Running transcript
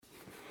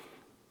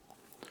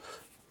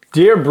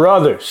Dear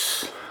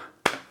brothers,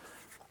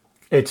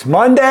 it's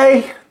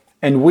Monday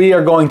and we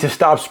are going to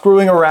stop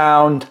screwing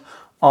around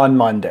on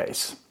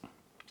Mondays.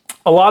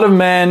 A lot of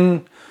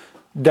men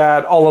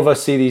that all of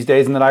us see these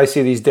days and that I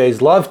see these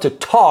days love to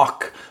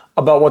talk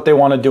about what they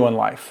want to do in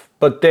life,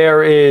 but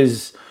there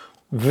is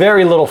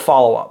very little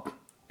follow-up.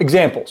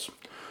 Examples.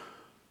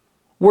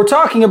 We're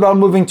talking about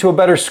moving to a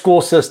better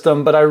school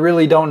system, but I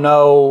really don't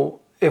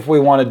know if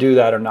we want to do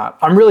that or not.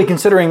 I'm really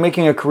considering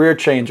making a career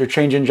change or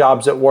changing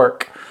jobs at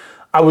work.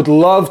 I would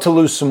love to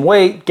lose some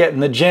weight, get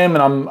in the gym,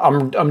 and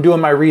I'm doing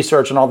my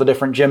research on all the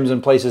different gyms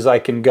and places I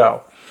can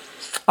go.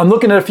 I'm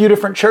looking at a few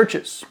different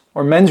churches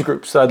or men's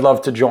groups that I'd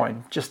love to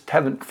join. Just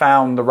haven't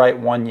found the right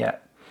one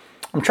yet.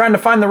 I'm trying to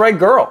find the right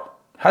girl,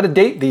 how to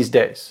date these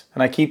days.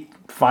 And I keep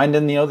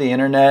finding, the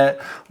internet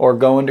or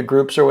going to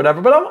groups or whatever,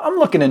 but I'm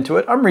looking into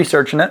it. I'm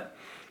researching it.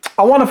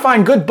 I want to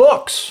find good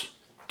books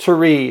to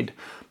read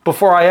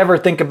before I ever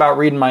think about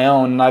reading my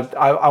own. And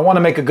I want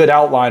to make a good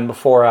outline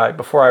before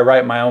I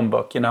write my own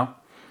book,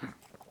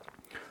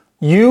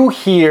 You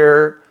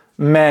hear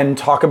men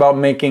talk about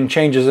making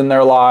changes in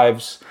their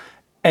lives,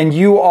 and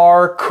you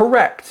are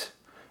correct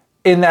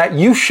in that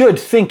you should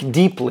think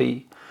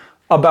deeply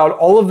about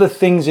all of the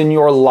things in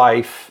your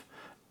life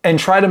and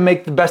try to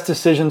make the best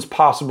decisions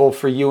possible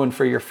for you and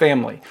for your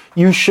family.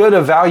 You should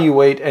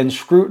evaluate and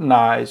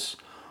scrutinize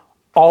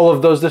all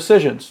of those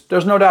decisions.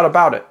 There's no doubt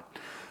about it.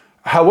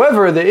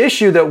 However, the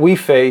issue that we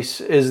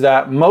face is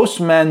that most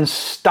men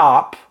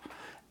stop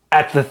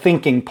at the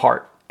thinking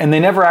part. And they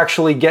never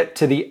actually get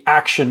to the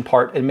action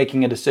part in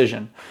making a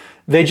decision.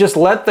 They just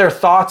let their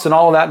thoughts and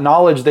all of that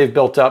knowledge they've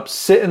built up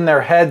sit in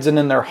their heads and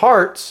in their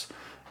hearts,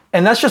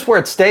 and that's just where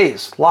it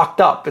stays,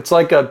 locked up. It's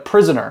like a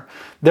prisoner.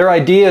 Their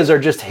ideas are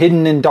just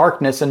hidden in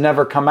darkness and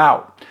never come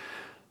out.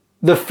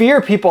 The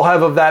fear people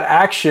have of that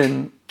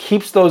action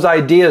keeps those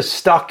ideas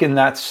stuck in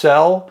that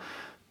cell,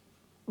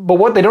 but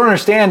what they don't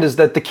understand is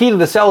that the key to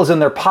the cell is in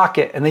their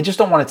pocket, and they just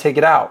don't want to take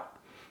it out.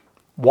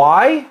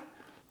 Why?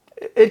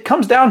 It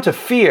comes down to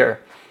fear.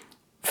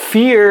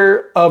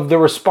 Fear of the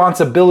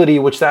responsibility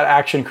which that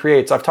action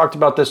creates. I've talked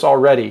about this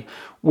already.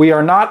 We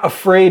are not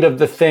afraid of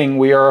the thing.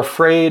 We are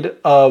afraid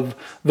of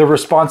the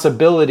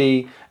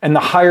responsibility and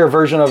the higher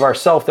version of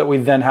ourselves that we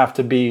then have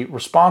to be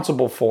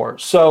responsible for.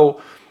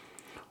 So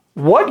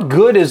what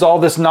good is all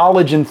this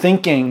knowledge and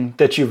thinking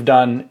that you've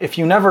done if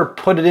you never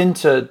put it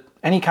into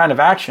any kind of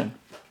action?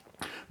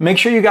 Make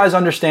sure you guys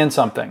understand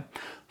something.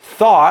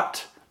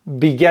 Thought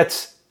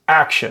begets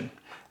action.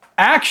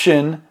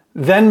 Action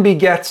then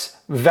begets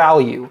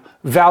value.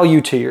 Value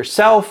to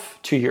yourself,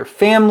 to your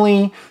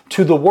family,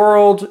 to the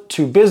world,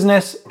 to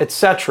business,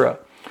 etc.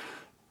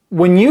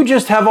 When you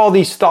just have all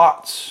these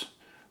thoughts,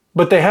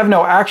 but they have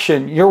no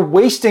action, you're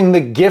wasting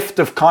the gift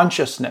of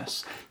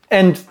consciousness.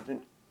 And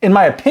in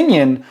my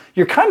opinion,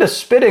 you're kind of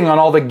spitting on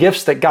all the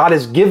gifts that God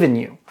has given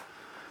you.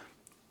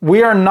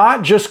 We are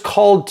not just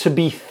called to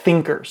be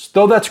thinkers,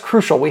 though that's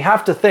crucial. We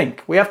have to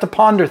think. We have to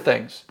ponder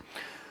things.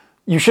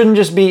 You shouldn't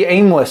just be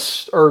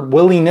aimless or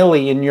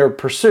willy-nilly in your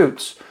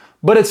pursuits.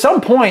 But at some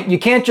point, you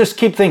can't just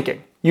keep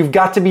thinking. You've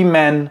got to be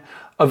men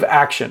of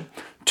action.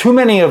 Too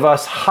many of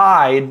us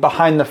hide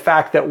behind the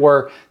fact that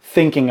we're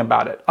thinking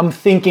about it. I'm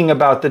thinking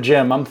about the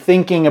gym. I'm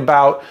thinking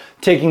about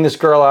taking this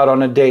girl out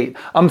on a date.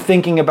 I'm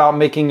thinking about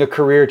making a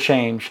career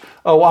change.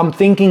 Oh, I'm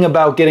thinking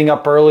about getting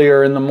up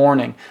earlier in the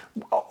morning.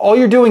 All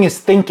you're doing is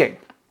thinking.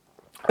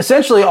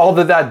 Essentially, all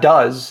that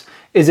does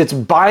is it's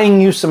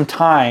buying you some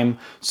time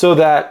so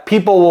that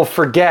people will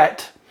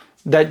forget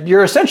that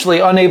you're essentially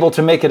unable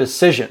to make a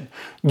decision.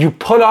 You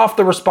put off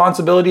the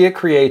responsibility it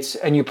creates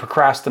and you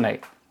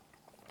procrastinate.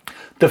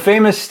 The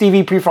famous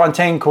Stevie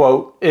Prefontaine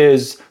quote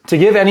is, "To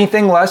give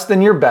anything less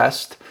than your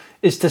best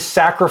is to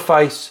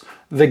sacrifice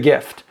the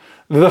gift."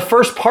 The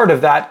first part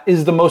of that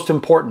is the most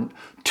important.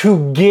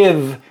 To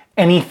give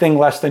anything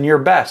less than your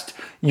best.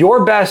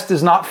 Your best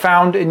is not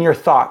found in your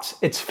thoughts.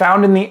 It's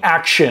found in the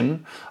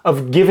action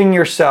of giving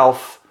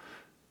yourself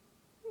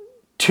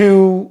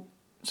to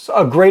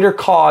a greater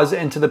cause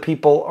and to the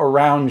people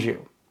around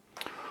you.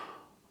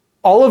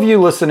 All of you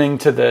listening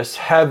to this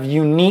have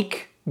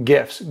unique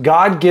gifts,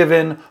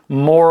 God-given,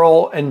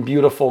 moral, and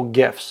beautiful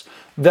gifts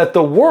that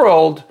the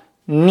world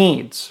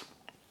needs.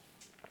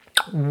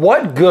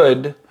 What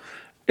good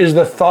is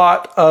the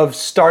thought of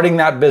starting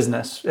that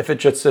business if it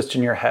just sits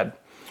in your head?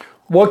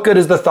 What good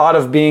is the thought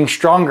of being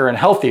stronger and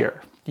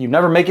healthier? You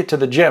never make it to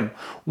the gym.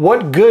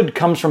 What good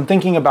comes from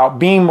thinking about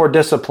being more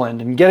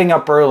disciplined and getting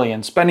up early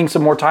and spending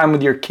some more time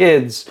with your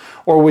kids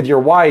or with your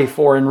wife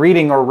or in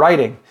reading or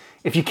writing?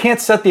 If you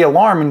can't set the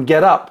alarm and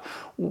get up,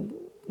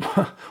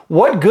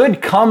 what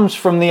good comes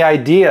from the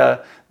idea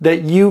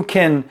that you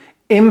can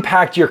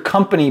impact your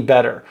company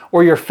better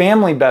or your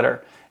family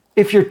better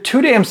if you're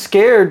too damn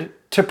scared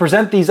to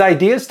present these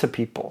ideas to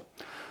people?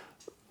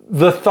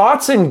 The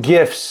thoughts and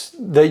gifts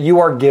that you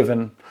are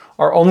given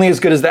are only as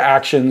good as the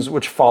actions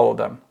which follow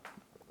them.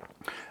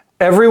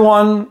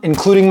 Everyone,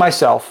 including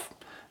myself,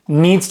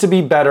 needs to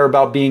be better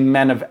about being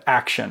men of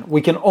action. We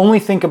can only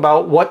think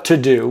about what to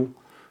do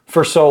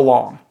for so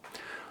long.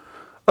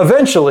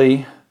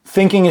 Eventually,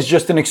 thinking is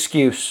just an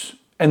excuse,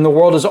 and the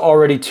world is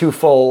already too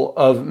full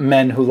of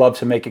men who love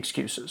to make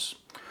excuses.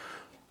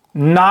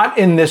 Not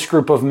in this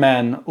group of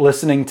men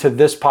listening to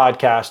this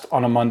podcast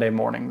on a Monday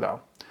morning,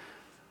 though.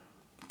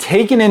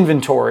 Take an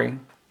inventory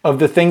of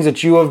the things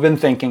that you have been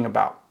thinking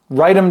about.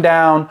 Write them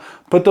down,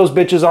 put those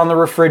bitches on the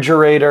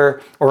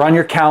refrigerator or on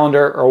your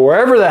calendar or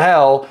wherever the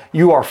hell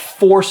you are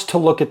forced to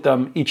look at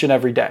them each and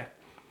every day.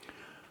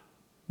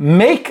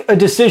 Make a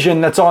decision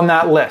that's on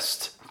that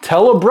list.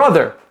 Tell a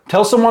brother,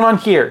 tell someone on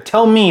here,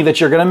 tell me that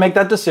you're going to make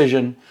that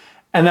decision,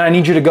 and then I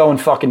need you to go and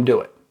fucking do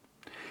it.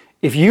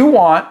 If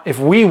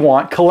we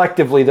want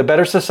collectively the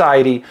better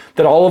society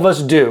that all of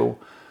us do,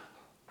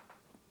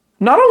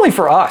 not only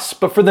for us,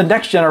 but for the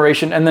next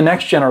generation and the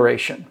next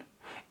generation,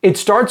 it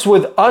starts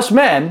with us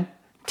men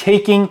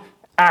taking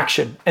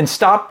action and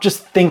stop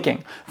just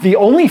thinking. The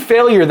only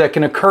failure that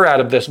can occur out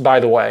of this, by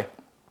the way,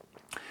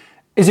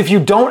 is if you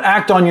don't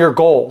act on your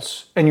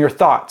goals and your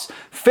thoughts.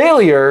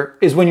 Failure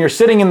is when you're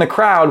sitting in the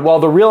crowd while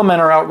the real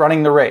men are out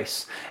running the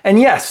race. And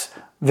yes,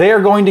 they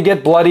are going to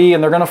get bloody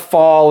and they're going to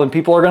fall and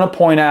people are going to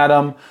point at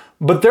them,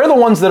 but they're the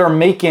ones that are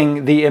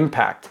making the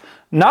impact.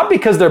 Not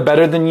because they're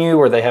better than you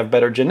or they have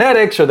better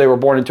genetics or they were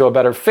born into a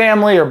better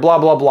family or blah,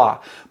 blah, blah.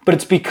 But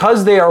it's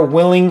because they are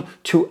willing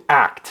to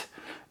act.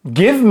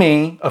 Give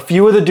me a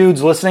few of the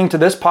dudes listening to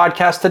this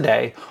podcast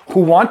today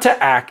who want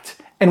to act,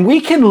 and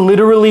we can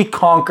literally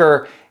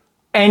conquer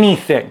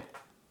anything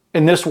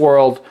in this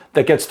world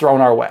that gets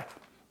thrown our way.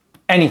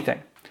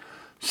 Anything.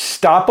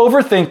 Stop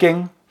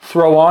overthinking,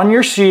 throw on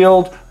your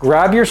shield,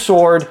 grab your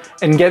sword,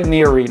 and get in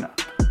the arena.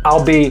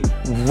 I'll be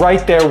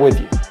right there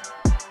with you.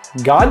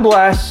 God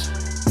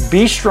bless,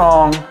 be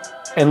strong,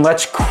 and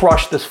let's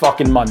crush this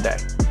fucking Monday.